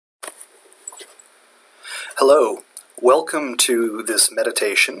Hello, welcome to this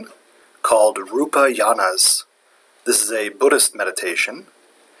meditation called Rupa Yanas. This is a Buddhist meditation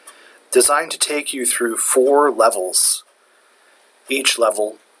designed to take you through 4 levels, each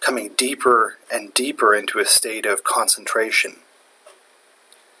level coming deeper and deeper into a state of concentration.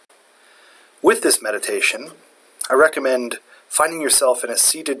 With this meditation, I recommend finding yourself in a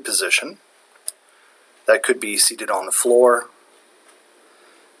seated position. That could be seated on the floor,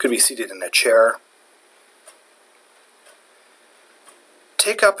 could be seated in a chair.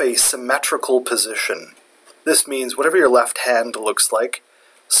 Take up a symmetrical position. This means whatever your left hand looks like,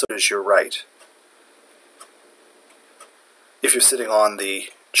 so does your right. If you're sitting on the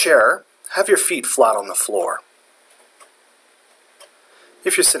chair, have your feet flat on the floor.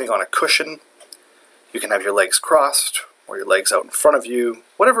 If you're sitting on a cushion, you can have your legs crossed or your legs out in front of you,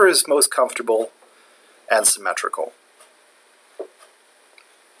 whatever is most comfortable and symmetrical.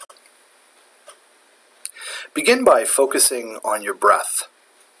 Begin by focusing on your breath.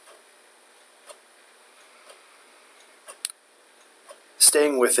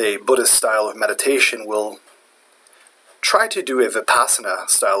 Staying with a Buddhist style of meditation, we'll try to do a Vipassana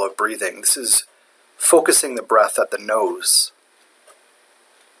style of breathing. This is focusing the breath at the nose.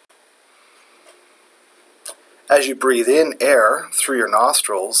 As you breathe in air through your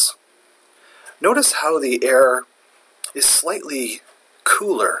nostrils, notice how the air is slightly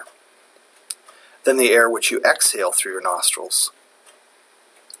cooler than the air which you exhale through your nostrils.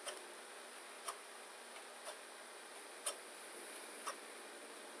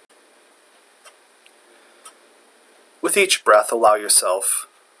 With each breath, allow yourself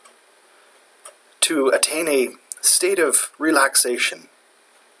to attain a state of relaxation,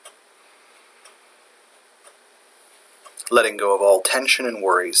 letting go of all tension and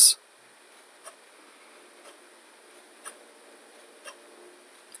worries.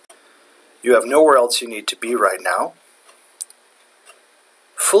 You have nowhere else you need to be right now.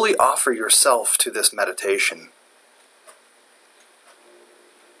 Fully offer yourself to this meditation.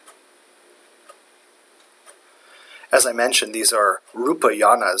 As I mentioned, these are Rupa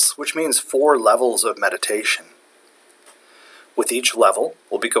Yanas, which means 4 levels of meditation. With each level,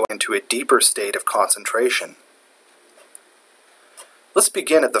 we'll be going into a deeper state of concentration. Let's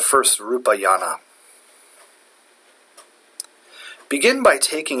begin at the first Rupa Yana. Begin by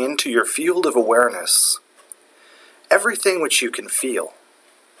taking into your field of awareness everything which you can feel.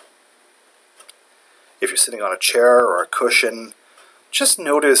 If you're sitting on a chair or a cushion, just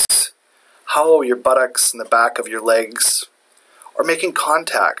notice how your buttocks and the back of your legs are making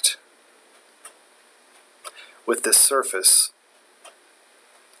contact with this surface.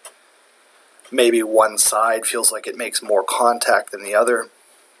 Maybe one side feels like it makes more contact than the other.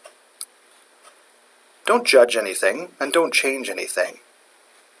 Don't judge anything and don't change anything.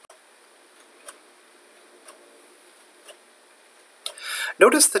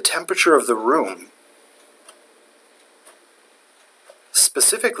 Notice the temperature of the room.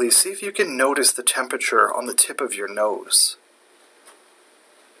 Specifically, see if you can notice the temperature on the tip of your nose.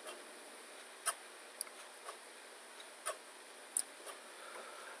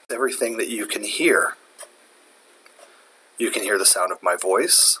 Everything that you can hear. You can hear the sound of my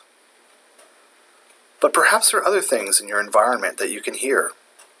voice. But perhaps there are other things in your environment that you can hear.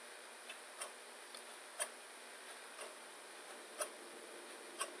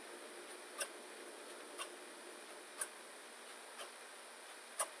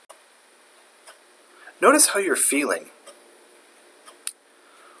 Notice how you're feeling.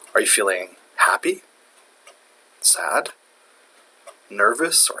 Are you feeling happy, sad,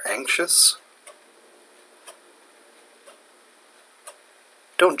 nervous, or anxious?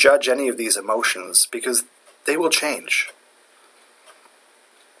 Don't judge any of these emotions because they will change.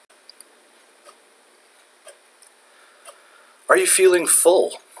 Are you feeling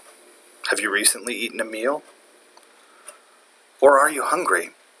full? Have you recently eaten a meal? Or are you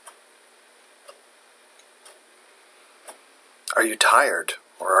hungry? Are you tired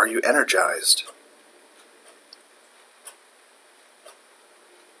or are you energized?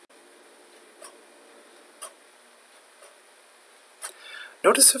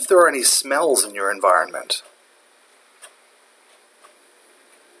 Notice if there are any smells in your environment.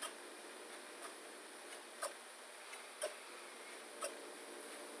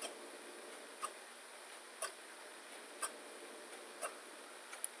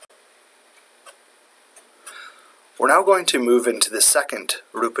 We're now going to move into the second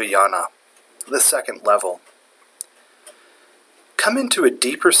Rupa Yana, the second level. Come into a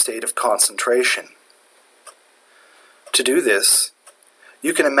deeper state of concentration. To do this,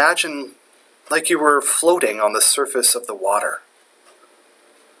 you can imagine like you were floating on the surface of the water,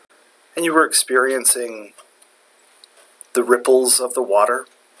 and you were experiencing the ripples of the water,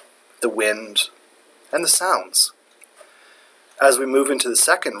 the wind, and the sounds. As we move into the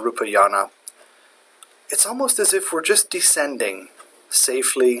second Rupa Yana, it's almost as if we're just descending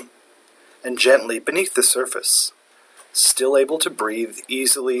safely and gently beneath the surface, still able to breathe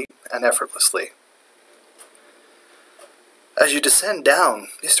easily and effortlessly. As you descend down,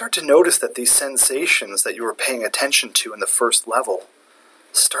 you start to notice that these sensations that you were paying attention to in the first level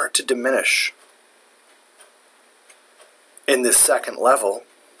start to diminish. In this second level,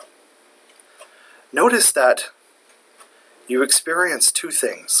 notice that you experience two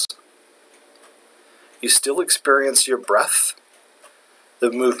things. You still experience your breath,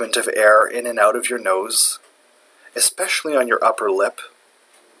 the movement of air in and out of your nose, especially on your upper lip.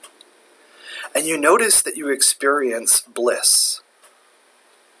 And you notice that you experience bliss.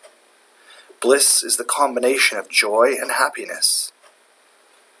 Bliss is the combination of joy and happiness.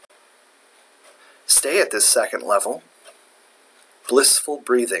 Stay at this second level. Blissful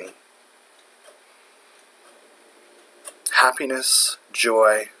breathing. Happiness,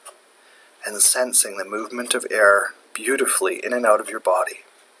 joy, and sensing the movement of air beautifully in and out of your body.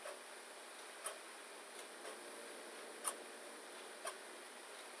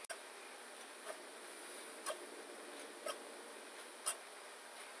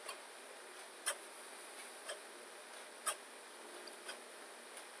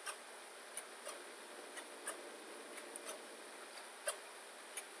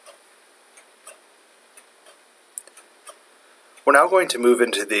 We're now going to move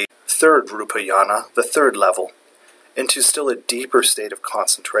into the third Rupa Yana, the third level, into still a deeper state of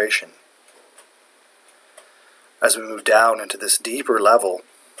concentration. As we move down into this deeper level,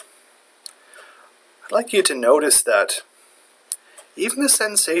 I'd like you to notice that even the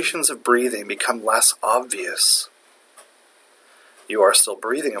sensations of breathing become less obvious. You are still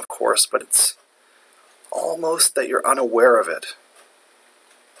breathing, of course, but it's almost that you're unaware of it.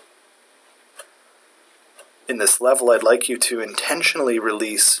 In this level, I'd like you to intentionally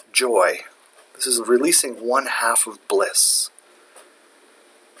release joy. This is releasing one half of bliss.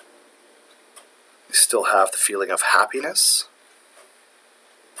 You still have the feeling of happiness.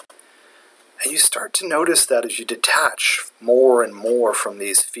 And you start to notice that as you detach more and more from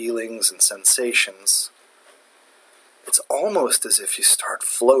these feelings and sensations, it's almost as if you start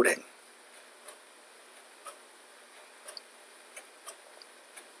floating.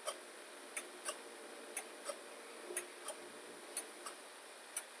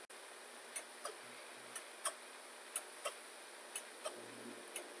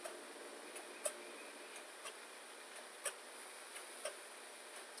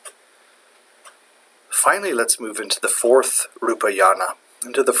 Finally, let's move into the fourth Rupa Yana,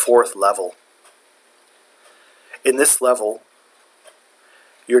 into the fourth level. In this level,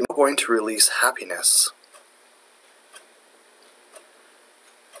 you're now going to release happiness.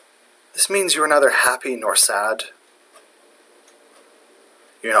 This means you're neither happy nor sad.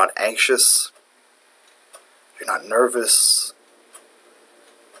 You're not anxious. You're not nervous.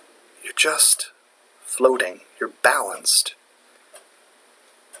 You're just floating. You're balanced.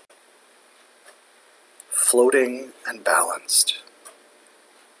 Floating and balanced.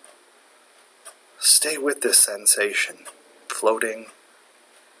 Stay with this sensation. Floating,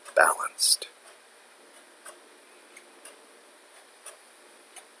 balanced.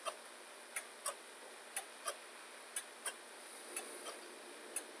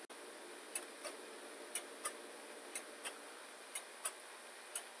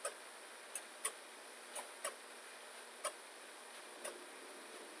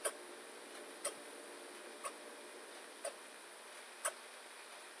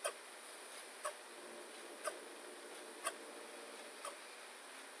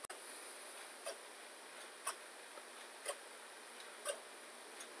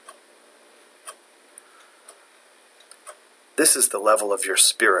 This is the level of your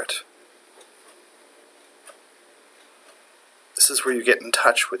spirit. This is where you get in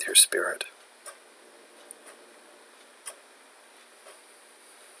touch with your spirit.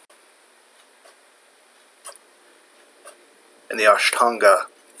 In the Ashtanga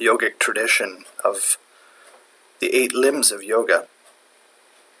yogic tradition of the 8 limbs of yoga,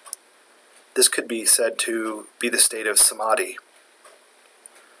 this could be said to be the state of samadhi,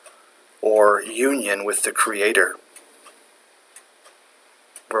 or union with the Creator,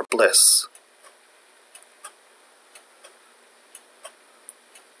 or bliss.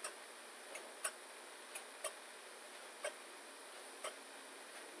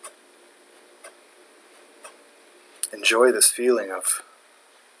 Enjoy this feeling of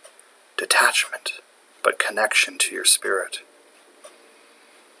detachment, but connection to your spirit.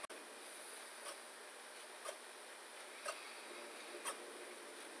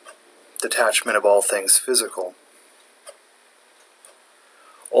 detachment of all things physical,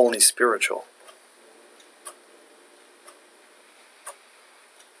 only spiritual.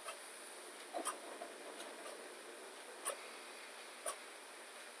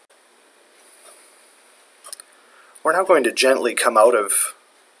 We're now going to gently come out of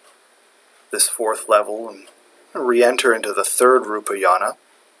this fourth level and re-enter into the third Rupa Yana,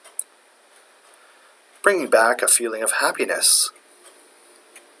 bringing back a feeling of happiness.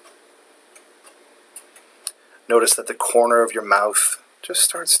 Notice that the corner of your mouth just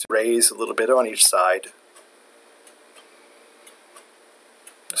starts to raise a little bit on each side.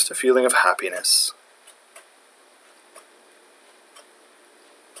 Just a feeling of happiness.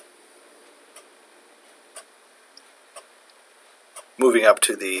 Moving up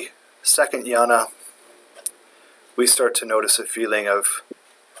to the second yana, we start to notice a feeling of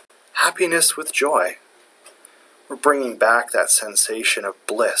happiness with joy. We're bringing back that sensation of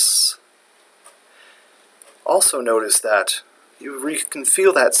bliss. Also notice that you can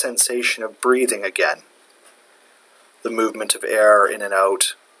feel that sensation of breathing again. The movement of air in and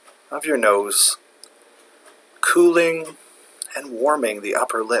out of your nose, cooling and warming the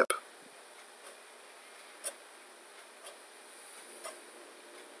upper lip.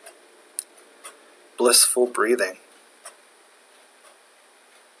 Blissful breathing.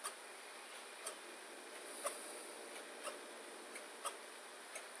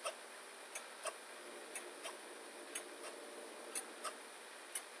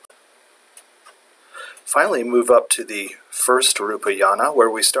 Finally, move up to the first Rupa Yana where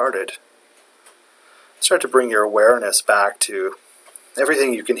we started. Start to bring your awareness back to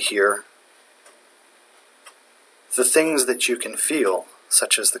everything you can hear, the things that you can feel,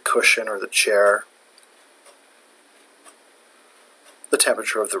 such as the cushion or the chair, the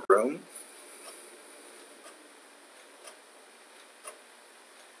temperature of the room,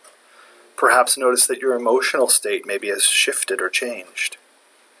 perhaps notice that your emotional state maybe has shifted or changed.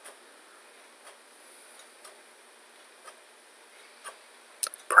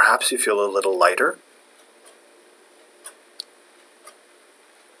 Perhaps you feel a little lighter.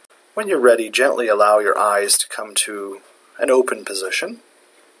 When you're ready, gently allow your eyes to come to an open position,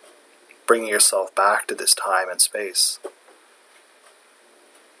 bringing yourself back to this time and space.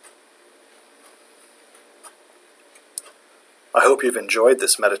 I hope you've enjoyed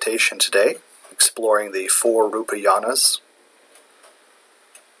this meditation today, exploring the 4 Rupa Yanas.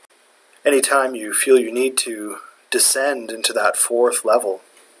 Anytime you feel you need to descend into that 4th level,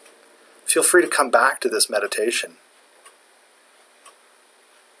 feel free to come back to this meditation.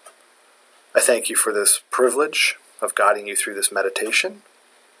 I thank you for this privilege of guiding you through this meditation.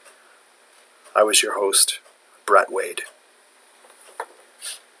 I was your host, Brett Wade.